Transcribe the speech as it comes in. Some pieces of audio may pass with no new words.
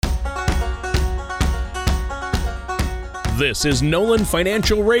This is Nolan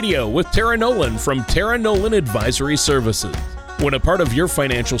Financial Radio with Tara Nolan from Tara Nolan Advisory Services. When a part of your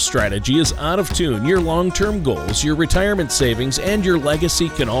financial strategy is out of tune, your long-term goals, your retirement savings, and your legacy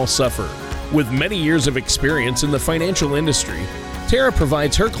can all suffer. With many years of experience in the financial industry, Tara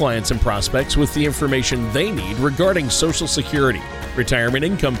provides her clients and prospects with the information they need regarding Social Security, retirement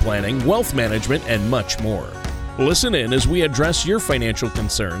income planning, wealth management, and much more. Listen in as we address your financial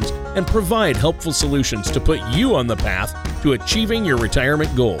concerns and provide helpful solutions to put you on the path to achieving your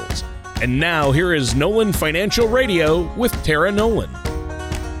retirement goals. And now, here is Nolan Financial Radio with Tara Nolan.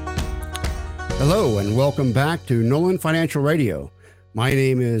 Hello, and welcome back to Nolan Financial Radio. My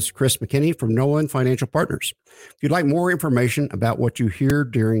name is Chris McKinney from Nolan Financial Partners. If you'd like more information about what you hear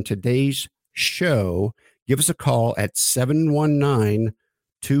during today's show, give us a call at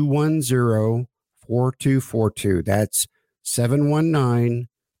 719-210-4242. That's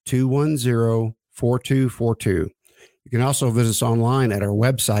 719-210-4242. You can also visit us online at our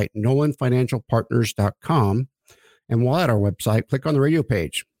website, nolanfinancialpartners.com. And while at our website, click on the radio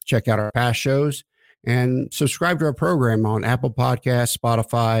page, check out our past shows, and subscribe to our program on Apple Podcasts,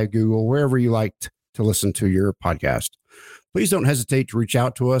 Spotify, Google, wherever you like to listen to your podcast. Please don't hesitate to reach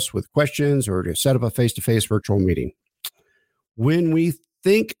out to us with questions or to set up a face-to-face virtual meeting. When we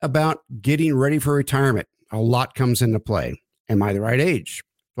think about getting ready for retirement, a lot comes into play. Am I the right age?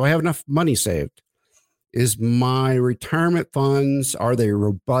 Do I have enough money saved? Is my retirement funds, are they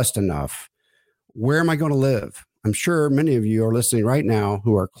robust enough? Where am I going to live? I'm sure many of you are listening right now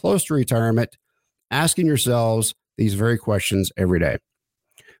who are close to retirement, asking yourselves these very questions every day.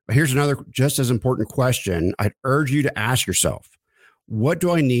 But here's another just as important question I'd urge you to ask yourself. What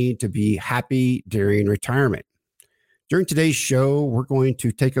do I need to be happy during retirement? During today's show, we're going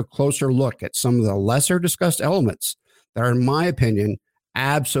to take a closer look at some of the lesser discussed elements that are, in my opinion,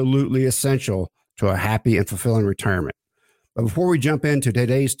 absolutely essential to a happy and fulfilling retirement. But before we jump into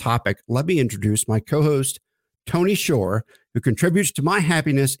today's topic, let me introduce my co-host, Tony Shore, who contributes to my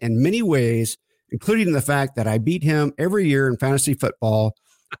happiness in many ways, including the fact that I beat him every year in fantasy football,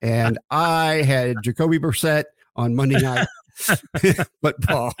 and I had Jacoby Brissett on Monday Night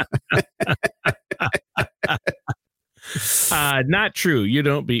Football. Not true. You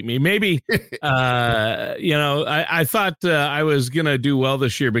don't beat me. Maybe, I thought I was going to do well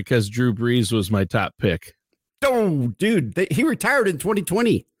this year because Drew Brees was my top pick. Oh, dude, he retired in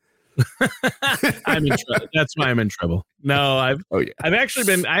 2020. I'm in trouble. That's why I'm in trouble. No, I have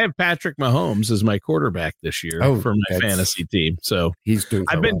Patrick Mahomes as my quarterback this year for my fantasy team. So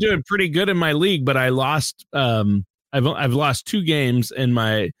I've been doing pretty good in my league, but I lost. I've lost 2 games, and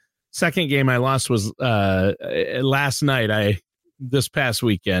my second game I lost was last night. This past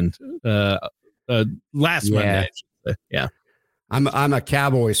weekend, last Monday. Yeah. I'm a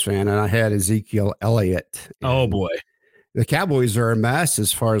Cowboys fan, and I had Ezekiel Elliott. Oh boy. The Cowboys are a mess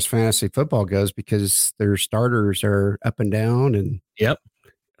as far as fantasy football goes because their starters are up and down, and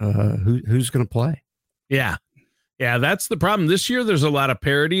who's going to play? Yeah, that's the problem. This year, there's a lot of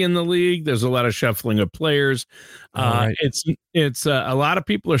parity in the league. There's a lot of shuffling of players. Right. It's a lot of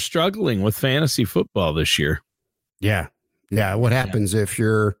people are struggling with fantasy football this year. Yeah. What happens if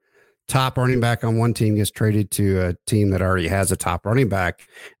your top running back on one team gets traded to a team that already has a top running back?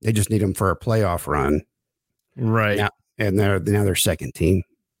 They just need them for a playoff run, right? Yeah. And now they're second team.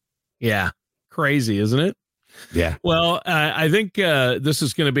 Yeah. Crazy, isn't it? Yeah. Well, I think this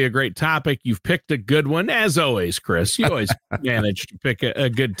is going to be a great topic. You've picked a good one, as always, Chris. You always manage to pick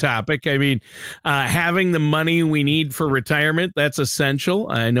a good topic. I mean, having the money we need for retirement, that's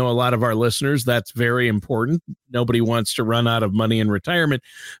essential. I know a lot of our listeners, that's very important. Nobody wants to run out of money in retirement.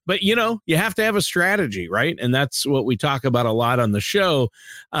 But, you have to have a strategy, right? And that's what we talk about a lot on the show.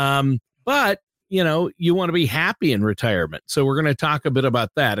 But you want to be happy in retirement. So we're going to talk a bit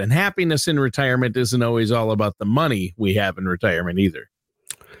about that. And happiness in retirement isn't always all about the money we have in retirement either.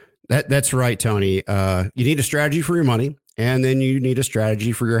 That's right, Tony. You need a strategy for your money, and then you need a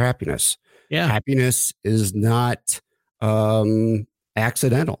strategy for your happiness. Yeah. Happiness is not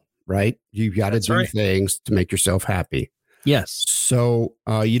accidental, right? You've got to do things to make yourself happy. Yes. So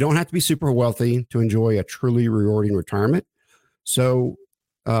you don't have to be super wealthy to enjoy a truly rewarding retirement. So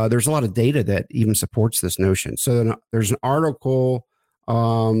there's a lot of data that even supports this notion. So there's an article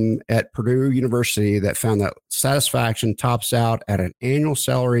at Purdue University that found that satisfaction tops out at an annual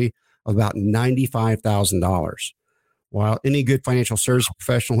salary of about $95,000. While any good financial service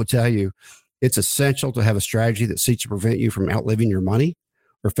professional will tell you, it's essential to have a strategy that seeks to prevent you from outliving your money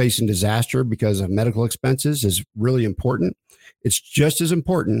or facing disaster because of medical expenses is really important. It's just as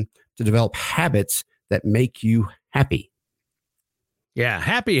important to develop habits that make you happy. Yeah,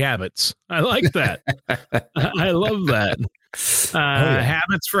 happy habits. I like that. I love that. Oh yeah,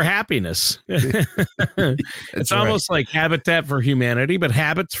 Habits for happiness. It's that's right. almost like Habitat for Humanity, but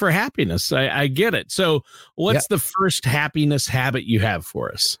habits for happiness. I get it. So, Yeah. what's the first happiness habit you have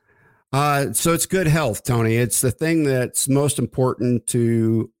for us? So it's good health, Tony. It's the thing that's most important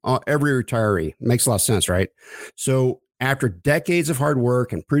to every retiree. Makes a lot of sense, right? So after decades of hard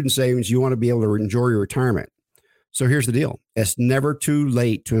work and prudent savings, you want to be able to enjoy your retirement. So here's the deal. It's never too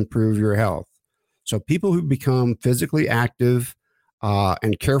late to improve your health. So people who become physically active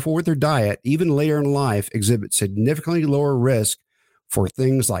and careful with their diet, even later in life, exhibit significantly lower risk for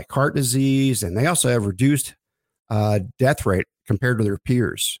things like heart disease, and they also have reduced death rate compared to their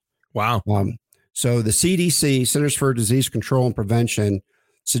peers. Wow. So the CDC, Centers for Disease Control and Prevention,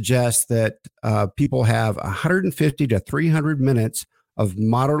 suggests that people have 150 to 300 minutes of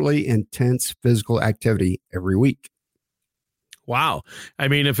moderately intense physical activity every week. Wow. I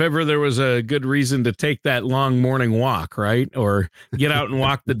mean, if ever there was a good reason to take that long morning walk, right? Or get out and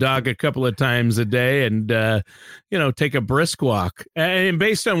walk the dog a couple of times a day and, take a brisk walk. And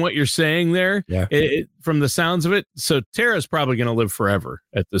based on what you're saying there, Yeah. From the sounds of it, so Tara's probably going to live forever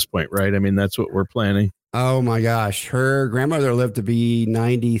at this point, right? I mean, that's what we're planning. Oh my gosh. Her grandmother lived to be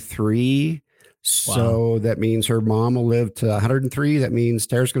 93. So that means her mom will live to 103. That means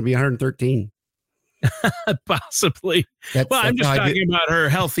Tara's going to be 113. Possibly. I'm just talking about her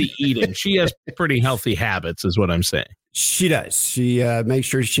healthy eating. She has pretty healthy habits, is what I'm saying. She does. She makes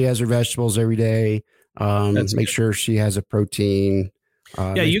sure she has her vegetables every day. Make sure she has a protein.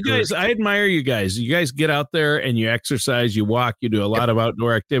 You guys, I admire you guys. You guys get out there and you exercise, you walk, you do a lot of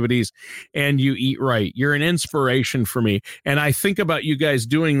outdoor activities, and you eat right. You're an inspiration for me. And I think about you guys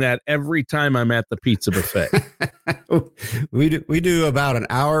doing that every time I'm at the pizza buffet. We do about an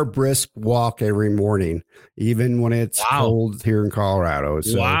hour brisk walk every morning, even when it's cold here in Colorado.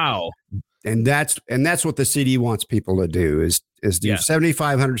 So, wow. And that's what the CD wants people to do is do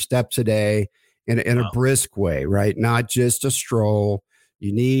 7,500 steps a day in a brisk way, right? Not just a stroll.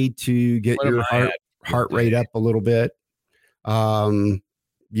 You need to get your heart rate up a little bit. Lower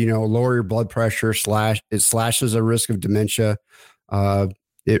your blood pressure. It slashes the risk of dementia.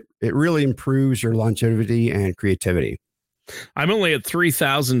 It really improves your longevity and creativity. I'm only at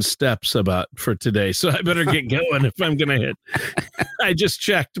 3,000 steps for today, so I better get going if I'm going to hit. I just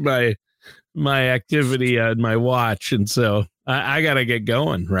checked my activity on my watch, and so I got to get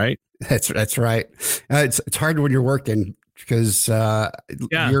going, right? That's right. It's hard when you're working because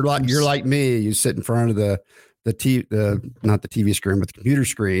you're like me. You sit in front of the not the TV screen, but the computer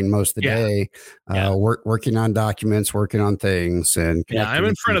screen most of the day, working on documents, working on things, and I'm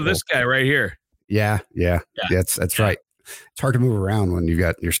in front of this guy right here. Yeah. That's right. It's hard to move around when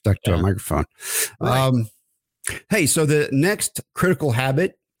you're stuck to a microphone. Right. Hey, so the next critical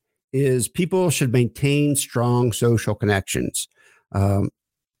habit is people should maintain strong social connections. And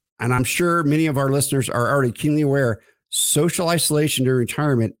I'm sure many of our listeners are already keenly aware social isolation during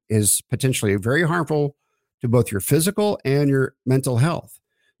retirement is potentially very harmful to both your physical and your mental health.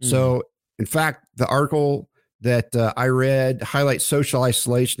 So, in fact, the article that I read highlights social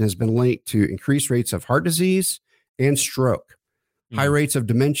isolation has been linked to increased rates of heart disease and stroke, high rates of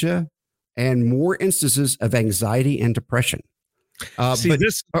dementia, and more instances of anxiety and depression. But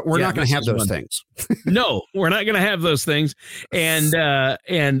we're not going to have those things. No, we're not going to have those things. And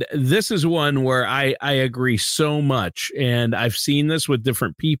this is one where I agree so much. And I've seen this with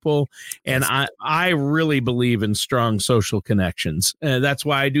different people. And I really believe in strong social connections. That's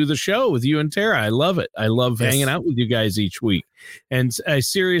why I do the show with you and Tara. I love it. I love hanging out with you guys each week. And I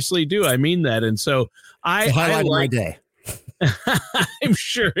seriously do. I mean that. And so I highlight my day. I'm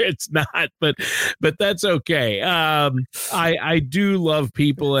sure it's not, but that's okay. I do love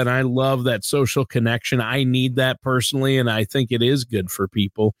people and I love that social connection. I need that personally, and I think it is good for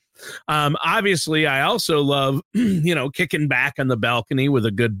people. Obviously, I also love, kicking back on the balcony with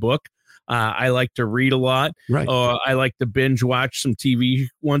a good book. I like to read a lot. Right. I like to binge watch some TV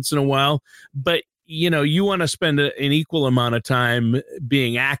once in a while, but you want to spend an equal amount of time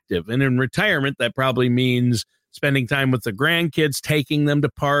being active. And in retirement, that probably means spending time with the grandkids, taking them to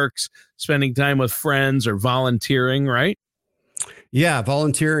parks, spending time with friends, or volunteering, right? Yeah,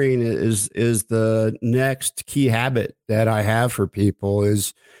 volunteering is the next key habit that I have for people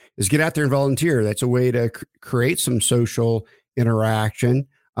is get out there and volunteer. That's a way to create some social interaction,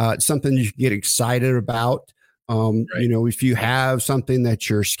 something you can get excited about. Right. If you have something that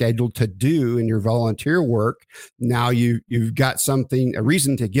you're scheduled to do in your volunteer work, now you've got a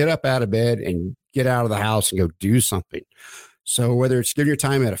reason to get up out of bed and get out of the house and go do something. So whether it's giving your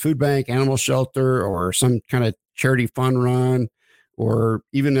time at a food bank, animal shelter, or some kind of charity fun run, or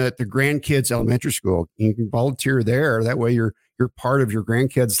even at the grandkids' elementary school. You can volunteer there. That way you're part of your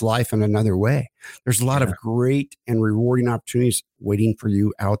grandkids' life in another way. There's a lot of great and rewarding opportunities waiting for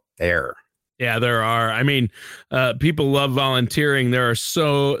you out there. Yeah, there are. I mean, people love volunteering. There's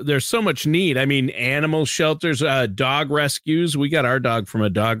so much need. I mean, animal shelters, dog rescues. We got our dog from a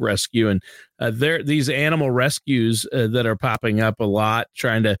dog rescue, and these animal rescues that are popping up a lot,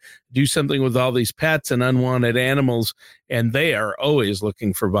 trying to do something with all these pets and unwanted animals, and they are always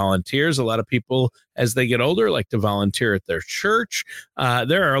looking for volunteers. A lot of people, as they get older, like to volunteer at their church.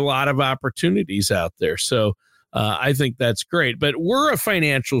 There are a lot of opportunities out there. So I think that's great, but we're a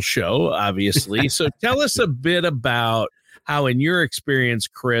financial show, obviously. So tell us a bit about how, in your experience,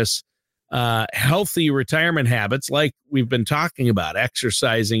 Chris, healthy retirement habits, like we've been talking about,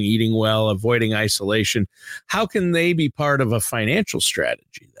 exercising, eating well, avoiding isolation, how can they be part of a financial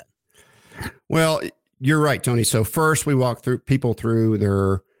strategy then? Well, you're right, Tony. So first we walk people through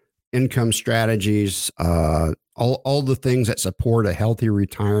their income strategies, all the things that support a healthy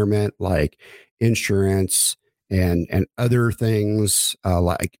retirement, like insurance, and other things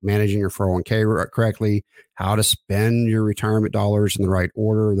like managing your 401k correctly, how to spend your retirement dollars in the right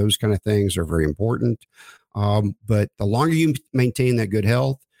order. Those kind of things are very important. But the longer you maintain that good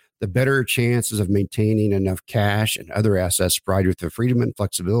health, the better chances of maintaining enough cash and other assets to provide you with the freedom and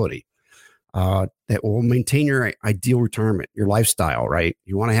flexibility that will maintain your ideal retirement, your lifestyle, right?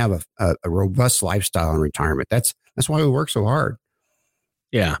 You want to have a robust lifestyle in retirement. That's why we work so hard.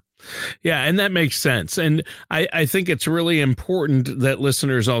 Yeah. Yeah, and that makes sense. And I think it's really important that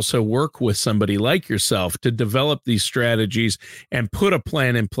listeners also work with somebody like yourself to develop these strategies and put a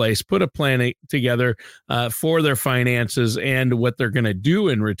plan in place, put a plan together for their finances and what they're going to do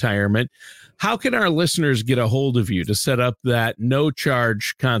in retirement. How can our listeners get a hold of you to set up that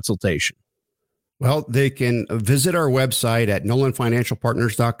no-charge consultation? Well, they can visit our website at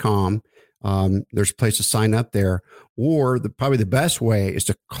nolanfinancialpartners.com. There's a place to sign up there, or probably the best way is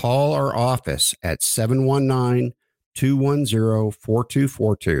to call our office at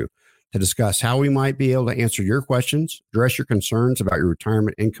 719-210-4242 to discuss how we might be able to answer your questions, address your concerns about your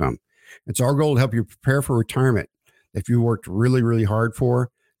retirement income. It's our goal to help you prepare for retirement. If you worked really, really hard for,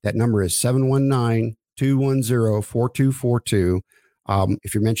 that number is 719-210-4242.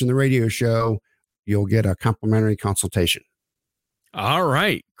 If you mention the radio show, you'll get a complimentary consultation. All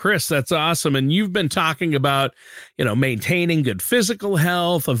right, Chris, that's awesome. And you've been talking about, maintaining good physical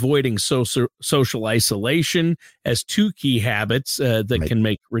health, avoiding social isolation as two key habits that can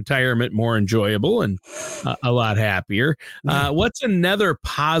make retirement more enjoyable and a lot happier. What's another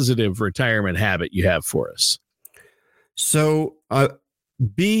positive retirement habit you have for us? So look,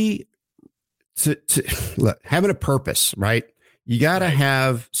 having a purpose, right? You got to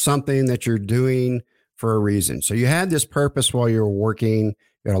have something that you're doing for a reason. So you had this purpose while you were working,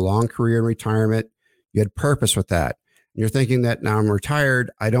 you had a long career in retirement, you had purpose with that. And you're thinking that now I'm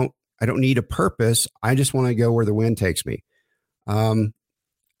retired, I don't need a purpose. I just want to go where the wind takes me.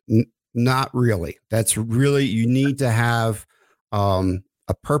 Not really. That's really, you need to have a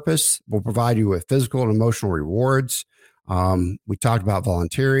purpose. Will provide you with physical and emotional rewards. We talked about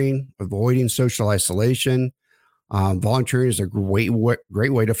volunteering, avoiding social isolation. Volunteering is a great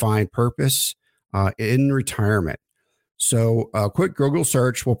way to find purpose in retirement. So a quick Google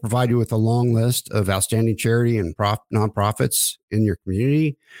search will provide you with a long list of outstanding charity and nonprofits in your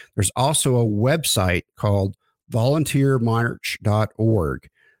community. There's also a website called volunteermarch.org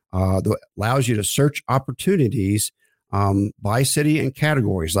that allows you to search opportunities by city and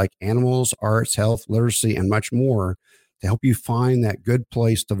categories like animals, arts, health, literacy, and much more to help you find that good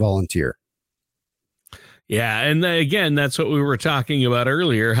place to volunteer. Yeah. And again, that's what we were talking about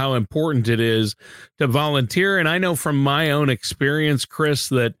earlier, how important it is to volunteer. And I know from my own experience, Chris,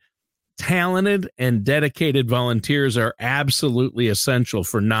 that talented and dedicated volunteers are absolutely essential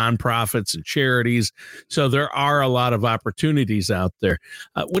for nonprofits and charities. So there are a lot of opportunities out there.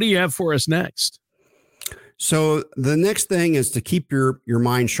 What do you have for us next? So the next thing is to keep your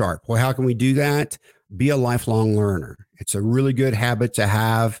mind sharp. Well, how can we do that? Be a lifelong learner. It's a really good habit to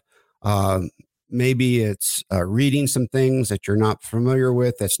have. Maybe it's reading some things that you're not familiar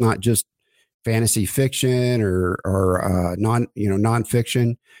with. That's not just fantasy fiction or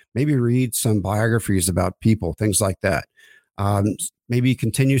nonfiction. Maybe read some biographies about people, things like that. Maybe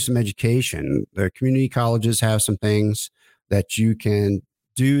continue some education. The community colleges have some things that you can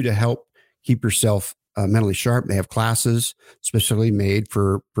do to help keep yourself mentally sharp. They have classes specifically made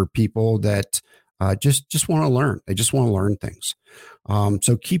for people that just want to learn. They just want to learn things.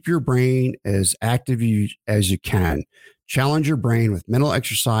 So keep your brain as active as you can. Challenge your brain with mental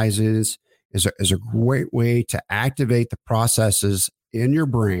exercises is a great way to activate the processes in your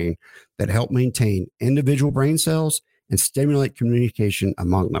brain that help maintain individual brain cells and stimulate communication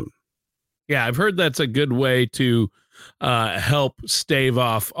among them. Yeah, I've heard that's a good way to help stave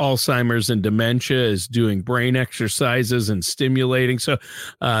off Alzheimer's and dementia, is doing brain exercises and stimulating. So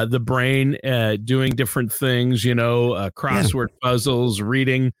the brain doing different things, crossword puzzles,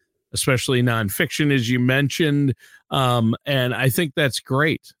 reading, especially nonfiction, as you mentioned. And I think that's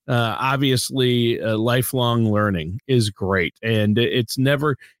great. Obviously, lifelong learning is great. And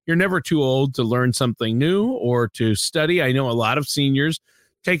you're never too old to learn something new or to study. I know a lot of seniors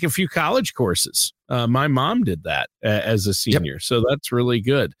take a few college courses. My mom did that as a senior. Yep. So that's really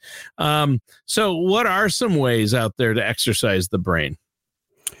good. So what are some ways out there to exercise the brain?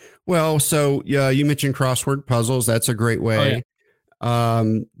 Well, so you mentioned crossword puzzles. That's a great way.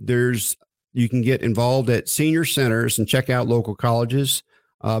 Oh, yeah. You can get involved at senior centers and check out local colleges.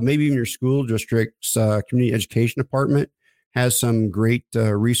 Maybe even your school district's community education department has some great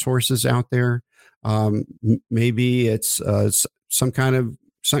resources out there. Maybe it's some kind of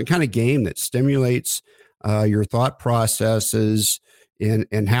game that stimulates your thought processes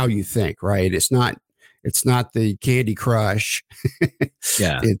and how you think, right? It's not the Candy Crush.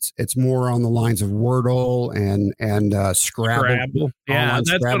 Yeah. It's more on the lines of Wordle and Scrabble. Yeah,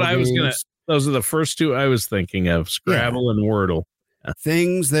 that's what I was going to. Those are the first two I was thinking of, Scrabble and Wordle. Yeah.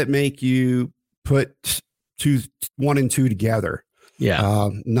 Things that make you put 1 and 2 together. Yeah.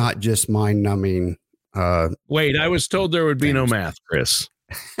 Not just mind numbing. Wait, I was told there would be no math, Chris.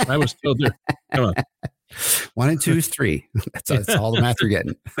 I was told there. Come on. 1 and 2 is 3. That's all the math you're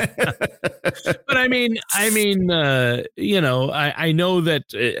getting. But I know that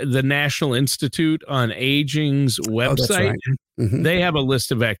the National Institute on Aging's website, they have a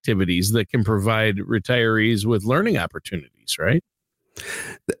list of activities that can provide retirees with learning opportunities, right?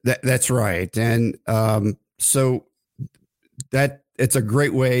 That's right. And so that it's a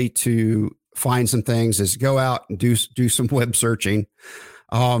great way to find some things, is go out and do some web searching.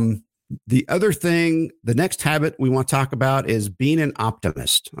 The other thing, the next habit we want to talk about is being an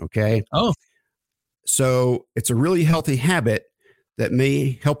optimist. Okay. Oh, so it's a really healthy habit that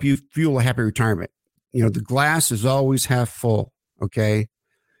may help you fuel a happy retirement. The glass is always half full. Okay.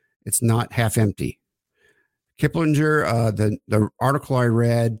 It's not half empty. Kiplinger, the article I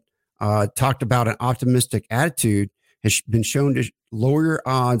read, talked about an optimistic attitude has been shown to lower your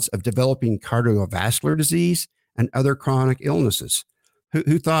odds of developing cardiovascular disease and other chronic illnesses.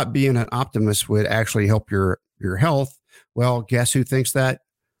 Who thought being an optimist would actually help your health? Well, guess who thinks that?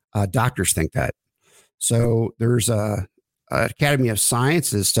 Doctors think that. So there's a Academy of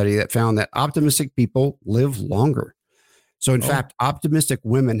Sciences study that found that optimistic people live longer. So in fact, optimistic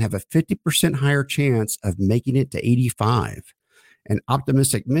women have a 50% higher chance of making it to 85. And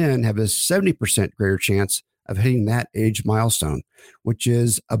optimistic men have a 70% greater chance of hitting that age milestone, which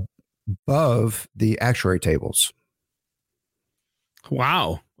is above the actuary tables.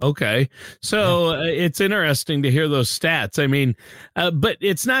 Wow. Okay. So it's interesting to hear those stats. I mean, but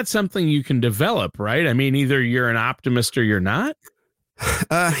it's not something you can develop, right? I mean, either you're an optimist or you're not.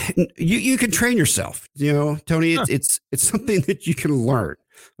 You can train yourself, Tony. It's something that you can learn.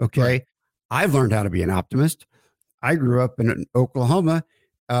 Okay. Right. I've learned how to be an optimist. I grew up in Oklahoma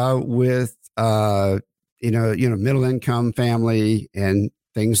with middle income family and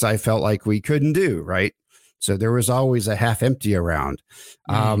things I felt like we couldn't do, right? So there was always a half empty around.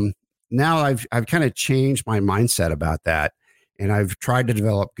 Now I've kind of changed my mindset about that, and I've tried to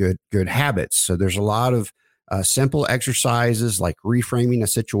develop good habits. So there's a lot of simple exercises like reframing a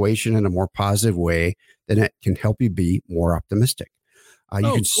situation in a more positive way, then it can help you be more optimistic.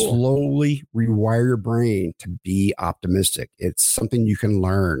 You can slowly rewire your brain to be optimistic. It's something you can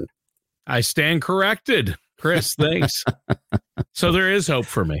learn. I stand corrected, Chris. Thanks. So there is hope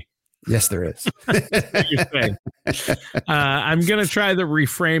for me. Yes, there is. I'm going to try the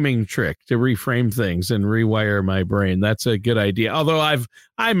reframing trick to reframe things and rewire my brain. That's a good idea. Although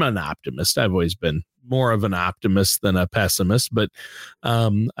I'm an optimist. I've always been more of an optimist than a pessimist, but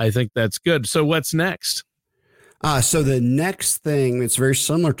I think that's good. So what's next? So the next thing that's very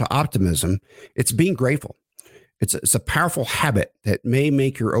similar to optimism, it's being grateful. It's a powerful habit that may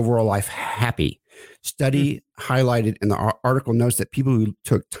make your overall life happy. Study highlighted in the article notes that people who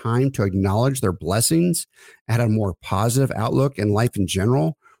took time to acknowledge their blessings, had a more positive outlook in life in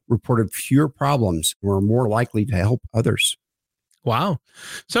general, reported fewer problems and were more likely to help others. Wow.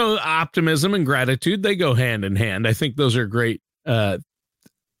 So optimism and gratitude, they go hand in hand. I think those are great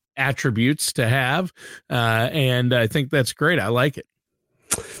attributes to have. And I think that's great. I like it.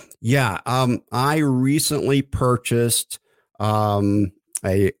 Yeah. I recently purchased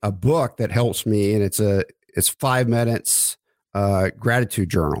a book that helps me, and it's 5 minutes gratitude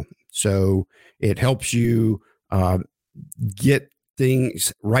journal. So it helps you get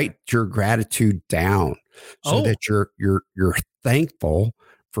things, write your gratitude down so that you're thankful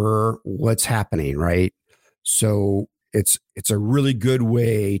for what's happening, right? So it's a really good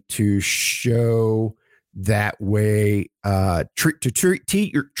way to show that way to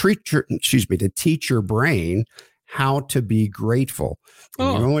teach your brain how to be grateful.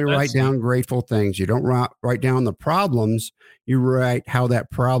 And you only write down grateful things. You don't write down the problems. You write how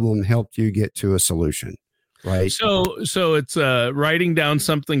that problem helped you get to a solution. Right. So it's writing down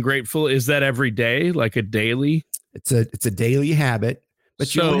something grateful. Is that every day, like a daily? It's a daily habit,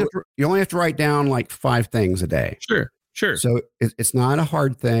 but you only have to write down like 5 things a day. Sure. So it's not a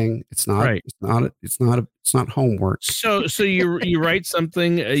hard thing. It's not. Right. It's not homework. So you write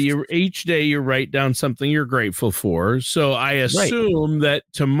something. Each day you write down something you're grateful for. So I assume that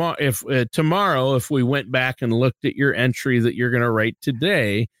tomorrow, if we went back and looked at your entry that you're going to write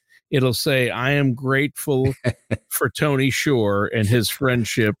today, it'll say, "I am grateful for Tony Shore and his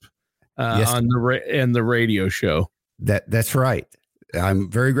friendship on the radio show." That's right.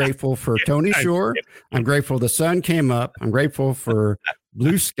 I'm very grateful for Tony Shore. I'm grateful the sun came up. I'm grateful for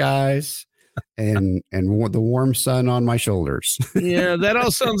blue skies and the warm sun on my shoulders. Yeah, that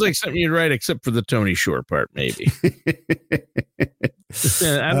all sounds like something you'd write, except for the Tony Shore part, maybe. I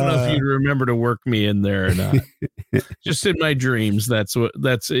don't know if you'd remember to work me in there or not. Just in my dreams,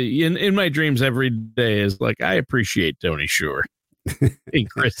 in my dreams every day is like, I appreciate Tony Shore in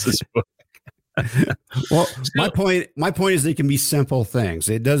Chris's book. Well, my point is they can be simple things.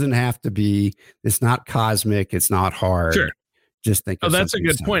 It doesn't have to be, it's not cosmic. It's not hard. Sure. Just think. That's a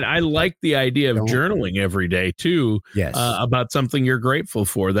good point. I like the idea of journaling every day too. Yes. About something you're grateful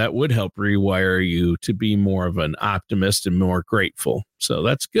for. That would help rewire you to be more of an optimist and more grateful. So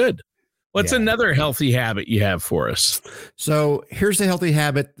that's good. What's another healthy habit you have for us? So here's a healthy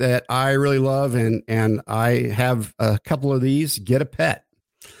habit that I really love. And I have a couple of these. Get a pet.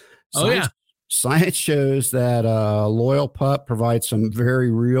 Science shows that a loyal pup provides some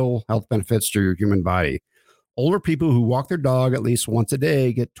very real health benefits to your human body. Older people who walk their dog at least once a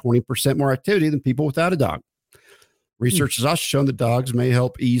day get 20% more activity than people without a dog. Research has also shown that dogs may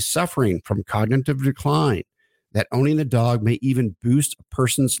help ease suffering from cognitive decline, that owning a dog may even boost a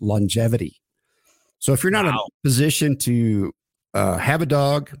person's longevity. So if you're not in a position to have a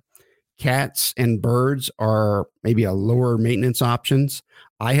dog, cats and birds are maybe a lower maintenance options.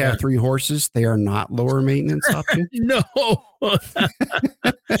 I have 3 horses. They are not lower maintenance options. No.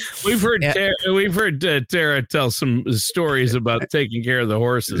 We've heard Tara tell some stories about taking care of the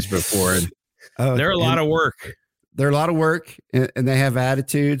horses before. And they're a lot of work. They're a lot of work, and they have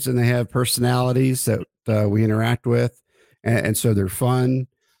attitudes and they have personalities that we interact with. And so they're fun.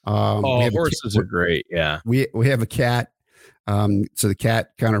 Horses are great. Yeah. We have a cat. So the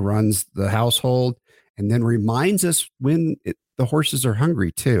cat kind of runs the household and then reminds us when the horses are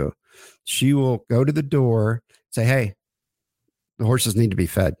hungry too. She will go to the door, say, "Hey, the horses need to be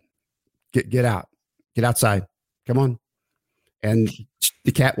fed. Get out, get outside. Come on." And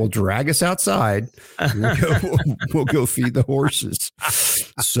the cat will drag us outside. And we'll go feed the horses.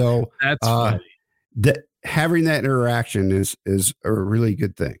 So that's funny. Having that interaction is a really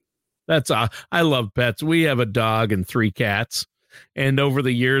good thing. I love pets. We have a dog and 3 cats. And over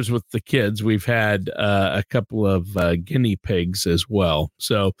the years with the kids, we've had a couple of guinea pigs as well.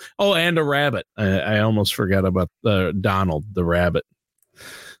 So, and a rabbit. I almost forgot about Donald, the rabbit.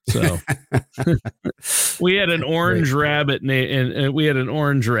 So we had an orange rabbit and we had an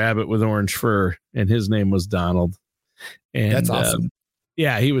orange rabbit with orange fur, and his name was Donald. And that's awesome.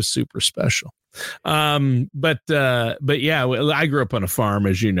 He was super special. But yeah, I grew up on a farm,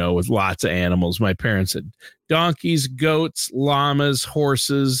 as you know, with lots of animals. My parents had donkeys, goats, llamas,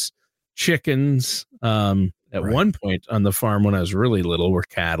 horses, chickens. At one point on the farm when I was really little were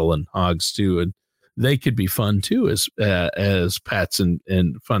cattle and hogs too. And they could be fun too as pets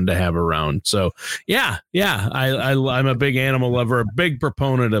and fun to have around. So I'm a big animal lover, a big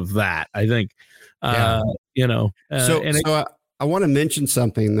proponent of that. I think, I want to mention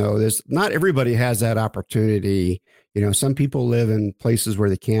something though. There's not everybody has that opportunity. Some people live in places where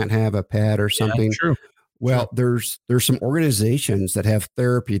they can't have a pet or something. Yeah, true. Well, there's some organizations that have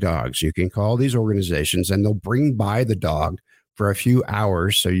therapy dogs. You can call these organizations and they'll bring by the dog for a few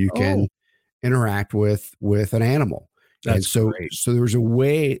hours so you can interact with an animal. That's great. So there's a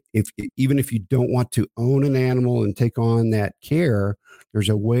way, even if you don't want to own an animal and take on that care, there's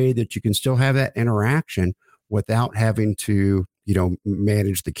a way that you can still have that interaction without having to,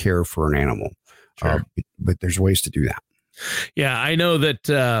 manage the care for an animal. Sure. But there's ways to do that. Yeah, I know that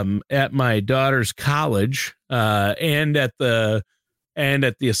at my daughter's college and at the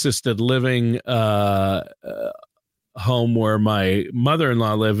assisted living home where my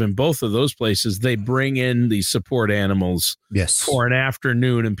mother-in-law live, in both of those places, they bring in these support animals for an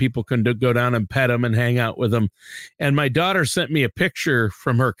afternoon, and people can go down and pet them and hang out with them. And my daughter sent me a picture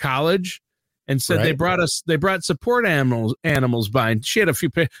from her college and said they brought support animals by, and she had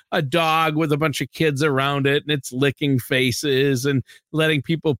a dog with a bunch of kids around it, and it's licking faces and letting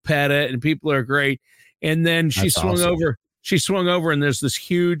people pet it, and people are great. And then she swung over, and there's this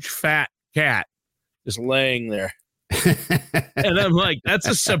huge fat cat just laying there. And I'm like, that's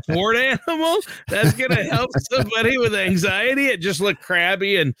a support animal that's going to help somebody with anxiety. It just looked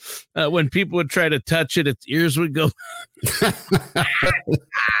crabby, and when people would try to touch it, its ears would go. And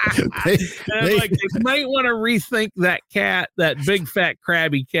I'm like, they might want to rethink that big fat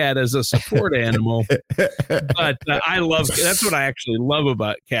crabby cat as a support animal. But that's what I actually love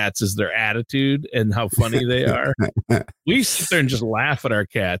about cats, is their attitude and how funny they are. We sit there and just laugh at our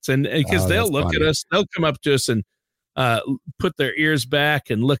cats, and because they'll look at us, they'll come up to us and put their ears back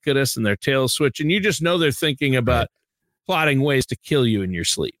and look at us, and their tails switch, and you just know they're thinking about plotting ways to kill you in your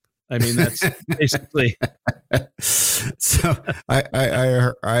sleep. I mean, that's basically. So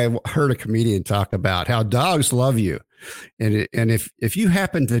I heard a comedian talk about how dogs love you, and if you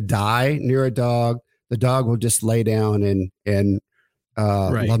happen to die near a dog, the dog will just lay down and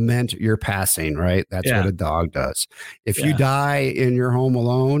lament your passing. Right, that's what a dog does. If you die in your home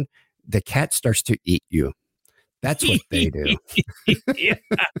alone, the cat starts to eat you. That's what they do.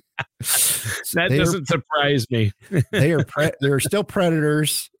 That doesn't surprise me. They're still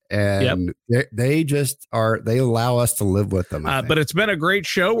predators, and they allow us to live with them. But it's been a great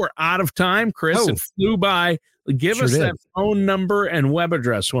show. We're out of time, Chris. It flew by. Give us that phone number and web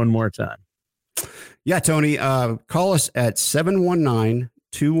address one more time. Yeah, Tony, call us at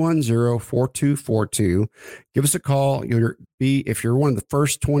 719-210-4242. Give us a call. If you're one of the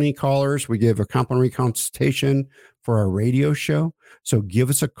first 20 callers, we give a complimentary consultation for our radio show. So give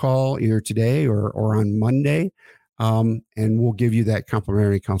us a call either today or on Monday, and we'll give you that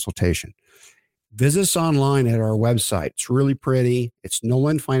complimentary consultation. Visit us online at our website. It's really pretty. It's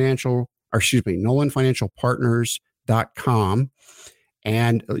nolanfinancialpartners.com.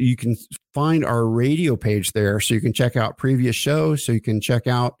 And you can find our radio page there, so you can check out previous shows, so you can check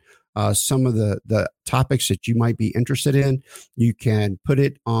out some of the topics that you might be interested in. You can put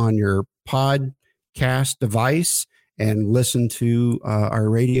it on your podcast device and listen to our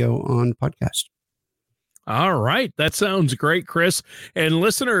radio on podcast. All right. That sounds great, Chris. And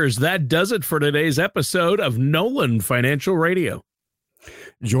listeners, that does it for today's episode of Nolan Financial Radio.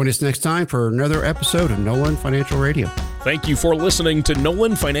 Join us next time for another episode of Nolan Financial Radio. Thank you for listening to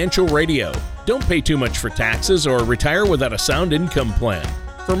Nolan Financial Radio. Don't pay too much for taxes or retire without a sound income plan.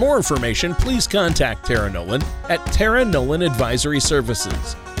 For more information, please contact Tara Nolan at Tara Nolan Advisory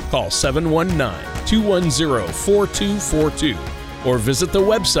Services. Call 719-210-4242 or visit the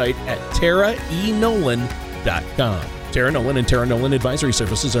website at taraenolan.com. Tara Nolan and Tara Nolan Advisory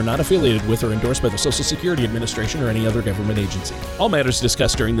Services are not affiliated with or endorsed by the Social Security Administration or any other government agency. All matters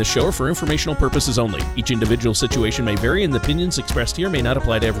discussed during this show are for informational purposes only. Each individual situation may vary, and the opinions expressed here may not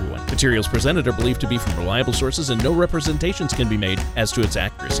apply to everyone. Materials presented are believed to be from reliable sources, and no representations can be made as to its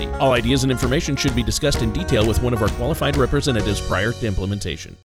accuracy. All ideas and information should be discussed in detail with one of our qualified representatives prior to implementation.